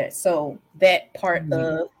myself for that. So, that part Right.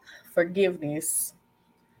 of forgiveness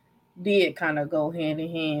did kind of go hand in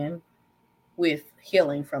hand with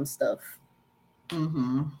healing from stuff.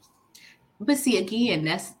 Mm-hmm. But see, again,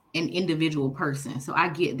 that's an individual person. So I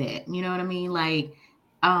get that. You know what I mean? Like,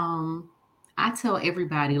 um, I tell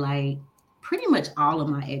everybody, like, pretty much all of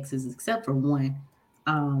my exes, except for one,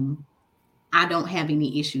 um, I don't have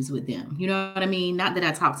any issues with them. You know what I mean? Not that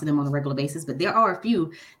I talk to them on a regular basis, but there are a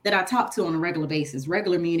few that I talk to on a regular basis.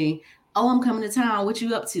 Regular meaning, oh, I'm coming to town. What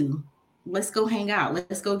you up to? Let's go hang out.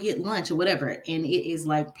 Let's go get lunch or whatever. And it is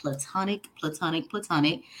like platonic, platonic,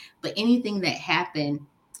 platonic. But anything that happened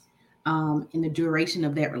in the duration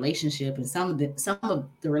of that relationship, and some of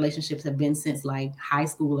the relationships have been since like high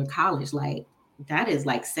school or college, like that is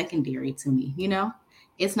like secondary to me.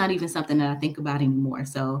 It's not even something that I think about anymore.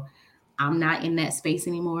 So I'm not in that space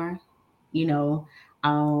anymore. you know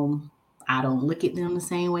um I don't look at them the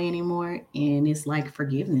same way anymore, and it's like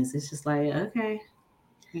forgiveness. It's just like, okay,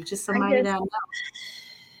 you're just I somebody guess that I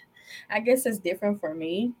I guess it's different for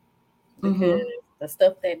me know. because Mm-hmm. the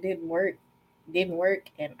stuff that didn't work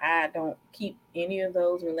and I don't keep any of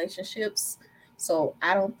those relationships. So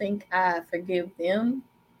I don't think I forgive them.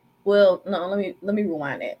 Well, no, let me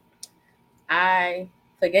rewind that. I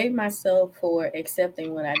forgave myself for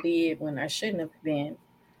accepting what I did when I shouldn't have been,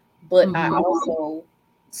 but I Mm-hmm. also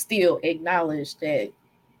still acknowledge that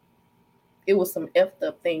it was some effed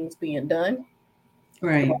up things being done.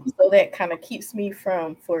 Right. So that kind of keeps me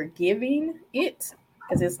from forgiving it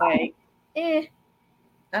because it's like, eh,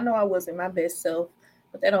 I know I wasn't my best self,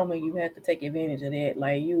 but that don't mean you have to take advantage of that.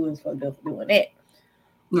 Like you was fucked up for doing that.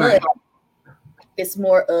 But Right. it's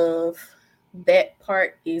more of that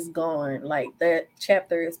part is gone. Like that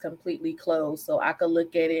chapter is completely closed. So I could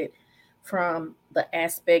look at it from the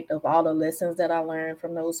aspect of all the lessons that I learned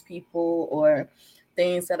from those people or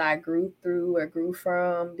things that I grew through or grew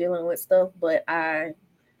from dealing with stuff. But I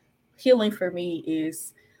healing for me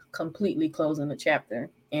is completely closing the chapter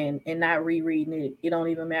and not rereading it. It don't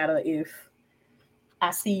even matter if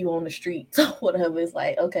I see you on the street or whatever. It's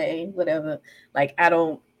like, okay, whatever. Like I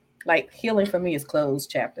don't like healing for me is closed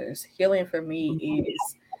chapters. Healing for me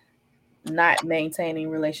is not maintaining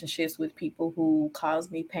relationships with people who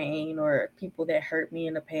cause me pain or people that hurt me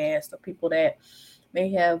in the past or people that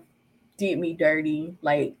may have did me dirty.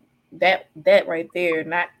 Like that right there,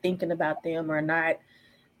 not thinking about them or not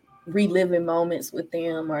reliving moments with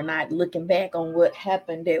them or not looking back on what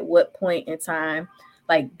happened at what point in time,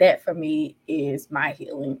 like that for me is my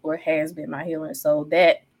healing or has been my healing. So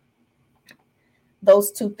that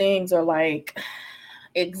those two things are like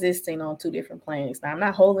existing on two different planes. Now I'm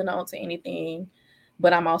not holding on to anything,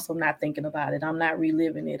 but I'm also not thinking about it. I'm not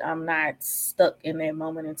reliving it. I'm not stuck in that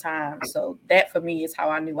moment in time. So that for me is how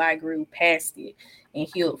I knew I grew past it and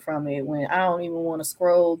healed from it, when I don't even want to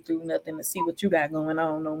scroll through nothing to see what you got going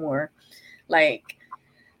on no more. Like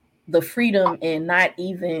the freedom and not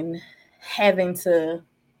even having to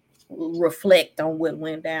reflect on what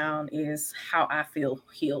went down is how I feel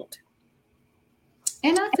healed.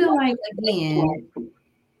 And I feel like, again,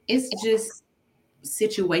 it's just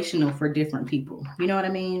situational for different people. You know what I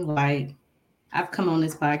mean? Like, I've come on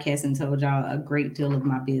this podcast and told y'all a great deal of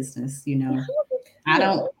my business. I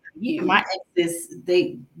don't. Well, you. My exes,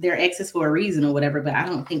 they're exes for a reason or whatever, but I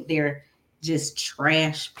don't think they're just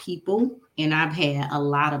trash people. And I've had a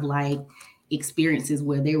lot of like experiences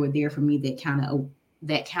where they were there for me that kind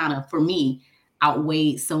of for me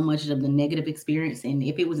outweighed so much of the negative experience. And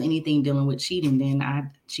if it was anything dealing with cheating, then I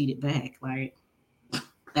cheated back. Like,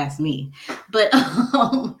 that's me. But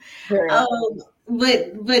Girl.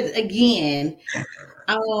 but again,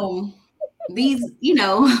 um these,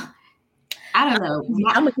 I don't know.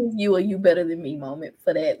 I'm gonna give you a "you better than me" moment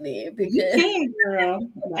for that, then, You because can, girl.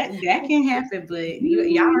 That can happen, but y'all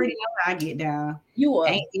you, already know how I get down. you are,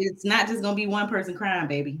 It's not just gonna be one person crying,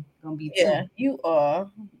 baby. It's gonna be two. yeah, you are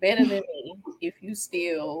better than me if you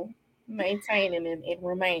still maintaining and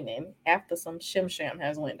remaining after some shim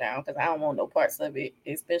has went down. Because I don't want no parts of it,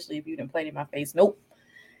 especially if you didn't play it in my face. Nope.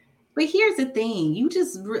 But here's the thing: you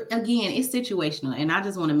just again, it's situational, and I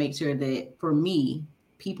just want to make sure that for me,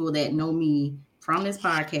 people that know me from this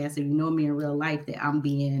podcast, if you know me in real life, that I'm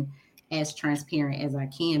being as transparent as I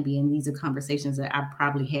can be. And these are conversations that I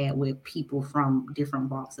probably had with people from different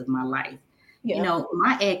walks of my life. Yeah.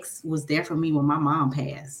 My ex was there for me when my mom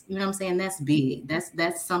passed. You know what I'm saying? That's big.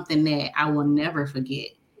 That's something that I will never forget.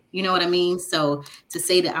 You know what I mean? So to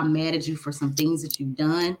say that I'm mad at you for some things that you've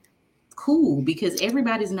done, cool, because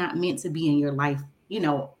everybody's not meant to be in your life,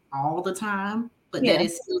 all the time. But that Yeah.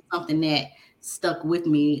 is still something that stuck with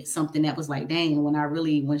me, something that was like, dang,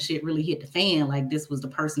 when shit really hit the fan, like this was the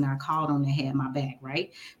person I called on that had my back,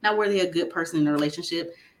 right? Now, were they a good person in a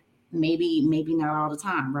relationship? Maybe not all the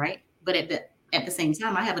time, right? But at the same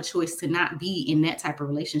time, I have a choice to not be in that type of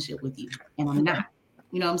relationship with you, and I'm not.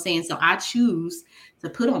 You know what I'm saying? So I choose to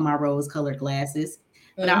put on my rose-colored glasses,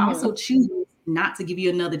 but I Mm-hmm. also choose not to give you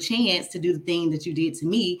another chance to do the thing that you did to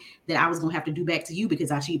me that I was gonna have to do back to you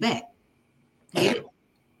because I cheat back. Get it?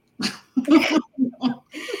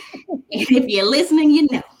 If you're listening, you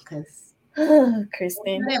know, because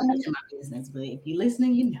Kristen, not that much of my business, but if you're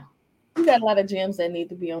listening, you know. you got a lot of gems that need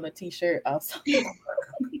to be on a t-shirt also.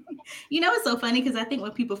 It's so funny because I think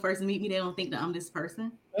when people first meet me, they don't think that I'm this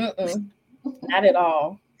person. Mm-mm, not at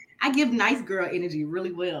all. I give nice girl energy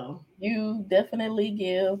really well. You definitely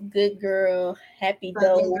give good girl, happy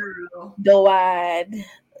Southern doe, girl. doe-eyed,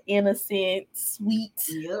 innocent, sweet,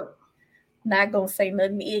 Yep. not gonna say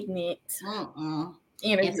nothing ignorant Uh-uh.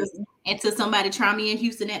 And energy. to somebody try me in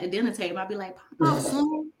Houston at the dinner table, I'd be like, pop off,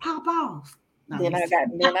 son. Pop off. No, I'm just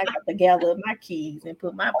Then I got to gather up my keys and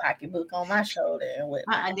put my pocketbook on my shoulder and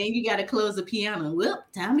whatnot. then you got to close the piano. Well,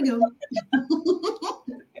 time to go.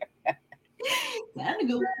 Time to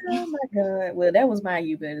go. Oh my God. Well, that was my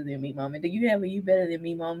 "you better than me" moment. Do you have a "you better than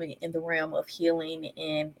me" moment in the realm of healing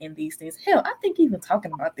and in these things? Hell, I think even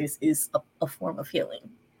talking about this is a form of healing.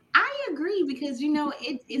 I agree because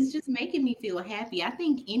it's just making me feel happy. I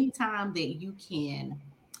think anytime that you can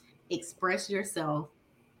express yourself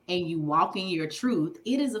and you walk in your truth,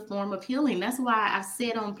 it is a form of healing. That's why I've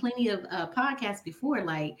said on plenty of podcasts before,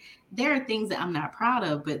 like there are things that I'm not proud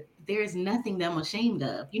of, but there's nothing that I'm ashamed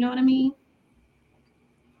of. You know what I mean?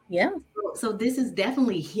 Yeah. So this is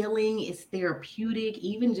definitely healing. It's therapeutic.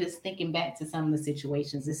 Even just thinking back to some of the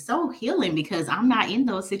situations, it's so healing because I'm not in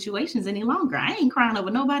those situations any longer. I ain't crying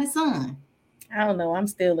over nobody's son. I don't know. I'm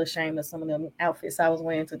still ashamed of some of them outfits I was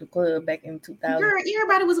wearing to the club back in 2000. Girl,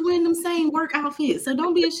 everybody was wearing them same work outfits, so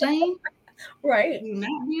don't be ashamed. Right. Do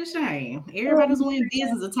not be ashamed. Everybody was Um, wearing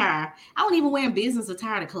business attire. I wasn't even wearing business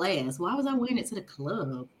attire to class. Why was I wearing it to the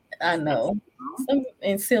club? I That's know. wrong. Some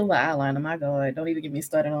and silver eyeliner. My God, don't even get me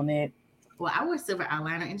started on that. Well, I wore silver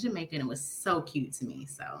eyeliner in Jamaica and it was so cute to me.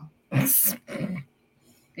 So it What's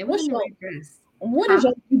wasn't the your right dress. what Huh? is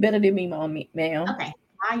your "you better than me" moment, ma'am? Okay.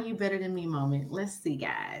 Why you better than me moment? Let's see,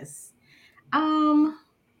 guys. Um,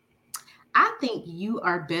 I think you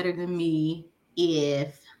are better than me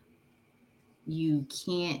if you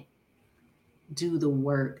can't do the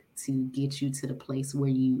work to get you to the place where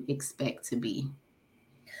you expect to be.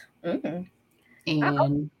 Mm-hmm.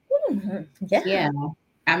 And Yeah. yeah,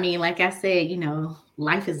 I mean, like I said,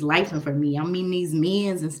 life is life and for me. I mean these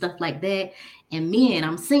men's and stuff like that. And men,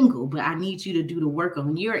 I'm single, but I need you to do the work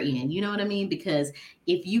on your end. You know what I mean? Because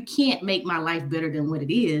if you can't make my life better than what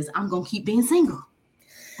it is, I'm gonna keep being single.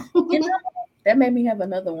 You know, that made me have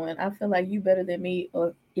another one. I feel like you better than me,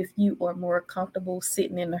 or if you are more comfortable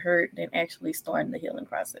sitting in the hurt than actually starting the healing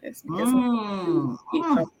process. Because some people Mm, get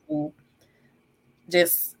mm. comfortable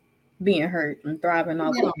just being hurt and thriving Put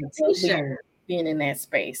off that of on a being, t-shirt. being in that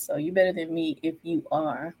space. So you better than me if you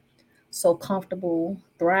are so comfortable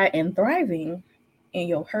thriving in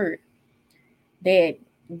your hurt that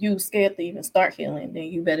you scared to even start healing, then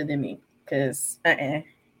you better than me. Cause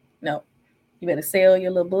no. You better sell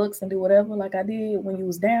your little books and do whatever like I did when you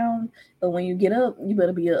was down. But when you get up, you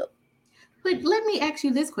better be up. But let me ask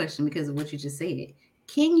you this question because of what you just said.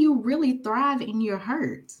 Can you really thrive in your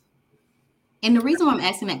hurt? And the reason why I'm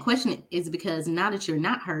asking that question is because now that you're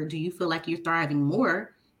not hurt, do you feel like you're thriving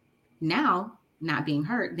more now, not being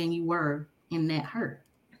hurt, than you were in that hurt?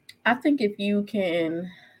 I think if you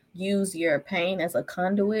can use your pain as a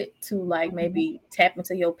conduit to like Mhm. maybe tap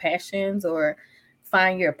into your passions or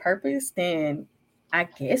find your purpose, then I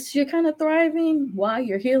guess you're kind of thriving while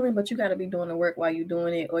you're healing, but you got to be doing the work while you're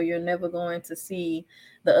doing it, or you're never going to see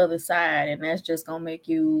the other side. And that's just going to make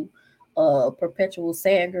you a perpetual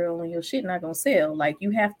sad girl and your shit not going to sell. Like,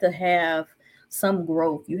 you have to have some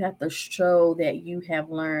growth. You have to show that you have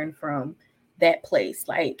learned from that place.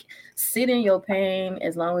 Like, sit in your pain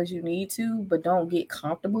as long as you need to, but don't get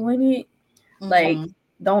comfortable in it. Like, Mhm.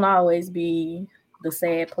 don't always be the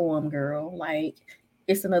sad poem girl. Like,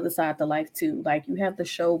 it's another side to life too. Like, you have to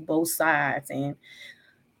show both sides. And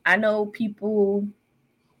I know people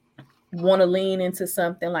want to lean into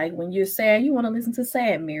something like when you're sad, you want to listen to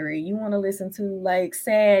sad Mary. You want to listen to like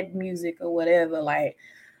sad music or whatever. Like,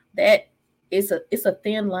 that it's a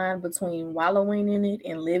thin line between wallowing in it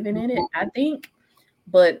and living in it, I think.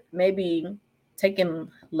 But maybe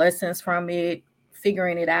taking lessons from it,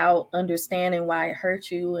 figuring it out, understanding why it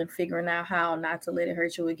hurt you, and figuring out how not to let it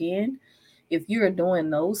hurt you again. If you're doing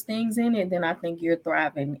those things in it, then I think you're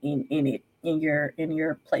thriving in it, in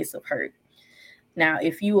your place of hurt. Now,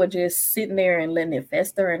 if you are just sitting there and letting it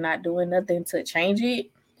fester and not doing nothing to change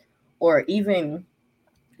it, or even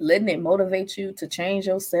letting it motivate you to change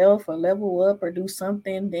yourself or level up or do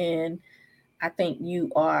something, then I think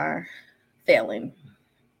you are failing.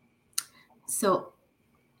 So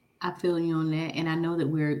I feel you on that. And I know that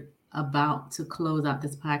we're about to close out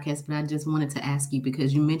this podcast, but I just wanted to ask you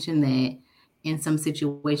because you mentioned that in some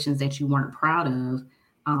situations that you weren't proud of,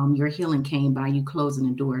 your healing came by you closing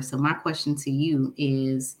the door. So, my question to you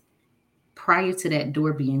is prior to that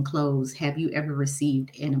door being closed, have you ever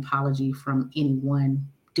received an apology from anyone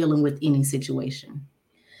dealing with any situation?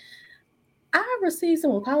 I received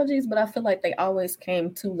some apologies, but I feel like they always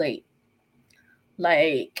came too late.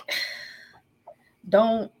 Like,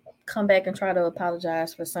 don't come back and try to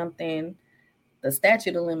apologize for something the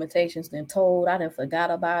statute of limitations then told. I didn't forgot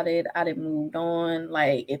about it. I didn't moved on.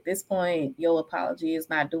 Like, at this point, your apology is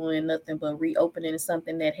not doing nothing but reopening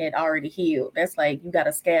something that had already healed. That's like you got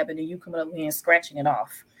a scab and then you coming over here and scratching it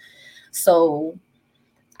off. So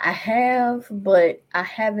I have, but I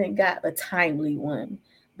haven't got a timely one.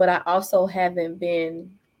 But I also haven't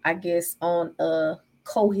been, I guess, on a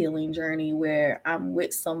co-healing journey where I'm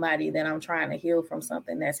with somebody that I'm trying to heal from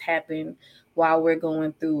something that's happened while we're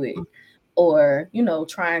going through it, or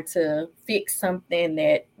trying to fix something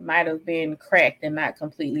that might have been cracked and not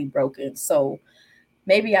completely broken. So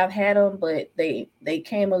maybe I've had them, but they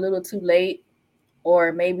came a little too late,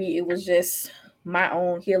 or maybe it was just my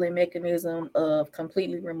own healing mechanism of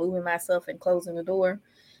completely removing myself and closing the door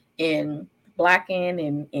and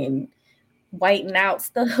blocking and whiting out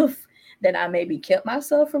stuff that I maybe kept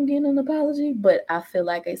myself from getting an apology. But I feel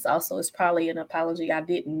like it's probably an apology I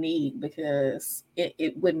didn't need, because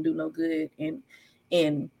it wouldn't do no good in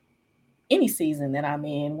any season that I'm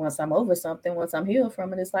in. Once I'm over something, once I'm healed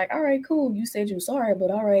from it, it's like, all right, cool, you said you're sorry,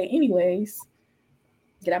 but all right, anyways,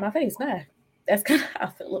 get out my face, bye. That's kind of how I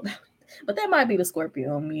feel about it. But that might be the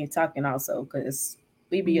Scorpio in me talking also, because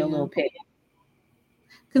we be a Yeah. little petty.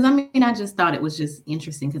 Because I mean, I just thought it was just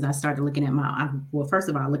interesting because I started looking at well, first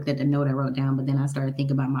of all, I looked at the note I wrote down, but then I started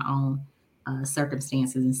thinking about my own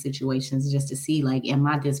circumstances and situations just to see, like, am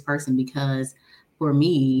I this person? Because for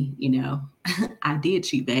me, I did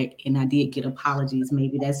cheat back and I did get apologies.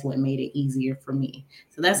 Maybe that's what made it easier for me.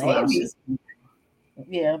 So that's why I was Maybe. just,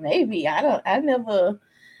 Yeah, maybe. I never,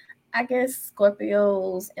 I guess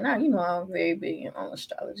Scorpios, and I'm very big on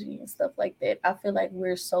astrology and stuff like that. I feel like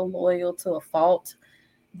we're so loyal to a fault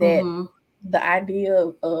that mm-hmm. the idea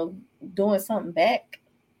of doing something back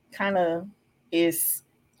kind of is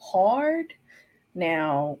hard.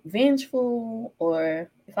 Now, vengeful, or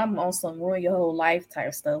if I'm on some ruin your whole life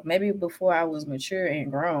type stuff, maybe before I was mature and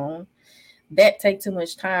grown, that take too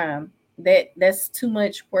much time. That's too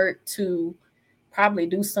much work to probably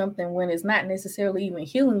do something when it's not necessarily even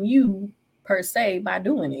healing you per se by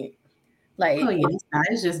doing it. Oh, Like, yeah,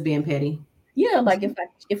 it's just being petty. yeah, like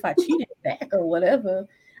if I cheated back or whatever,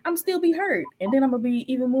 I'm still be hurt, and then I'm gonna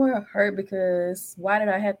be even more hurt because why did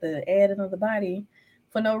I have to add another body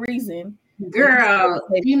for no reason? Girl,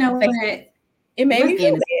 you know what? It made me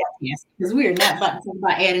feel bad. Because we're not about to talk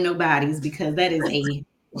about adding no bodies, because that is a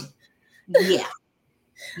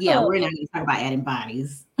yeah. We're not going to talk about adding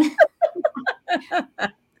bodies.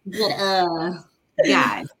 But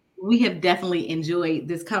guys, we have definitely enjoyed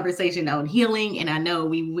this conversation on healing, and I know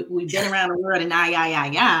we've been around the world and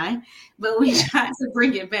but we tried to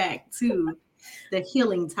bring it back to the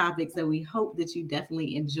healing topics that we hope that you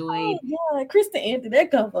definitely enjoyed. Oh yeah, Kristin answered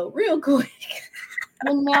that combo real quick.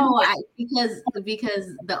 No, because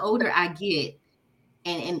the older I get,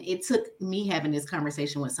 and it took me having this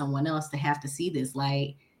conversation with someone else to have to see this,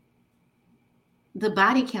 like the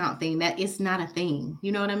body count thing, that it's not a thing.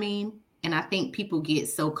 You know what I mean? And I think people get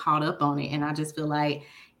so caught up on it. And I just feel like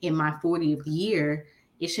in my 40th year,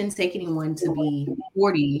 it shouldn't take anyone to be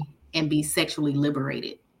 40 and be sexually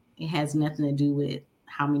liberated. It has nothing to do with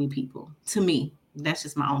how many people. To me, that's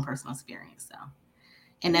just my own personal experience. So,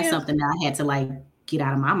 and that's something that I had to like get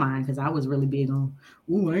out of my mind, because I was really big on,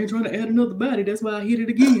 I ain't trying to add another body. That's why I hit it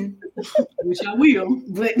again, which I will.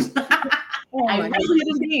 But I will hit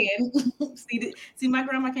it again. See, my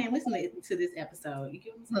grandma can't listen to this episode. You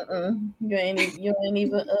get what I'm saying? You ain't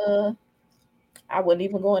even. I wasn't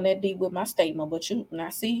even going that deep with my statement, but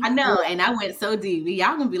see. I know, and I went so deep.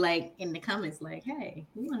 Y'all gonna be like in the comments, like, "Hey,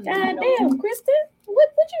 God damn, Kristin, what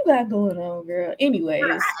you got going on, girl?" Anyways,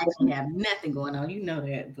 I actually have nothing going on. You know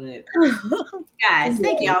that, but guys,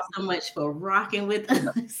 thank y'all so much for rocking with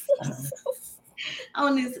us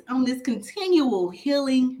on this continual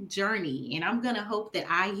healing journey. And I'm gonna hope that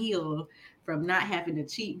I heal from not having to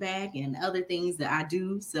cheat back and other things that I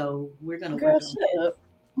do. So we're gonna girl, shut up.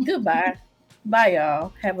 Goodbye. Bye,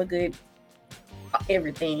 y'all. Have a good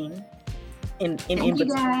everything in Thank you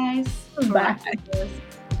guys. Bye.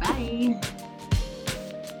 Bye.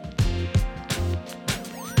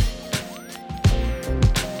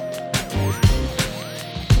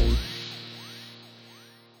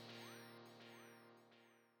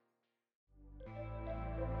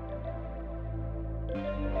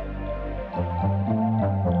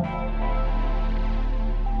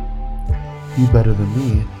 You Better Than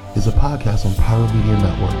Me is a podcast on Pyro Media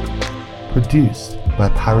Network, produced by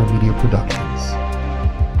Pyro Media Productions.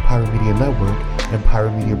 Pyro Media Network and Pyro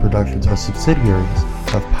Media Productions are subsidiaries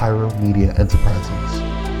of Pyro Media Enterprises.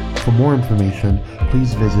 For more information,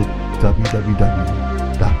 please visit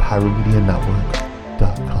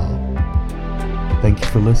www.pyromedianetwork.com. Thank you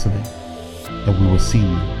for listening, and we will see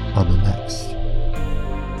you on the next.